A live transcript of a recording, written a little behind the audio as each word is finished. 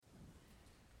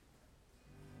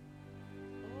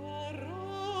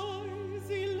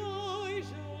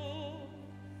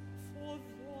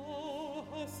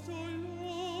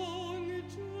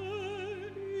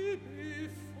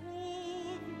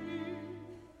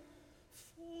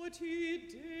40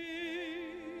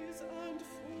 days and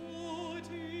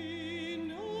 40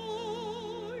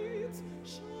 nights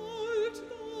shalt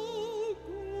thou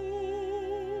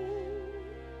go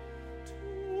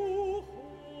to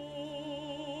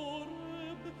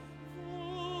Horeb,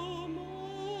 the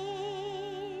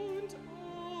mount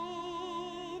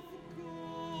of God.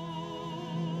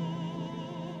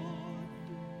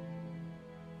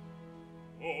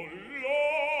 O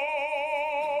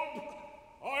Lord,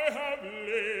 I have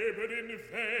labored in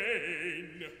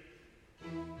vain.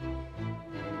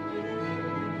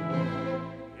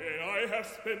 I have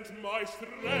spent my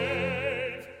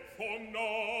strength for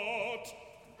naught.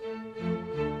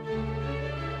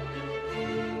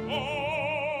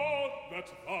 Oh, that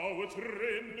thou wouldst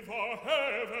rend the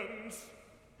heavens,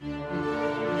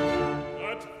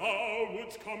 that thou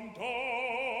wouldst come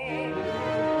down,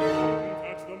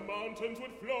 that the mountains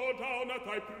would flow down at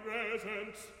thy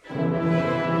presence,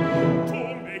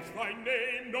 to make thy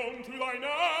name known to thine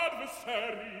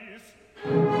adversaries.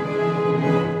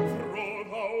 Through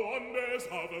the wonders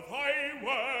of thy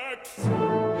works. O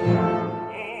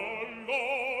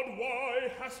Lord, why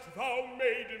hast thou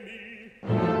made me to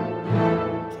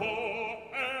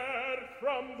err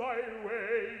from thy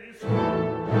ways,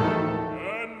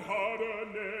 and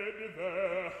hardened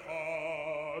their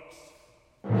hearts,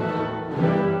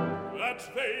 that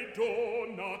they do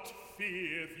not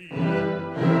fear thee?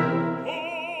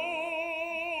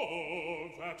 Oh,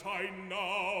 that I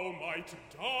now might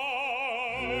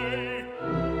die!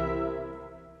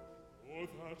 Oh,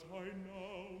 that I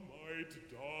now might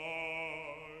die!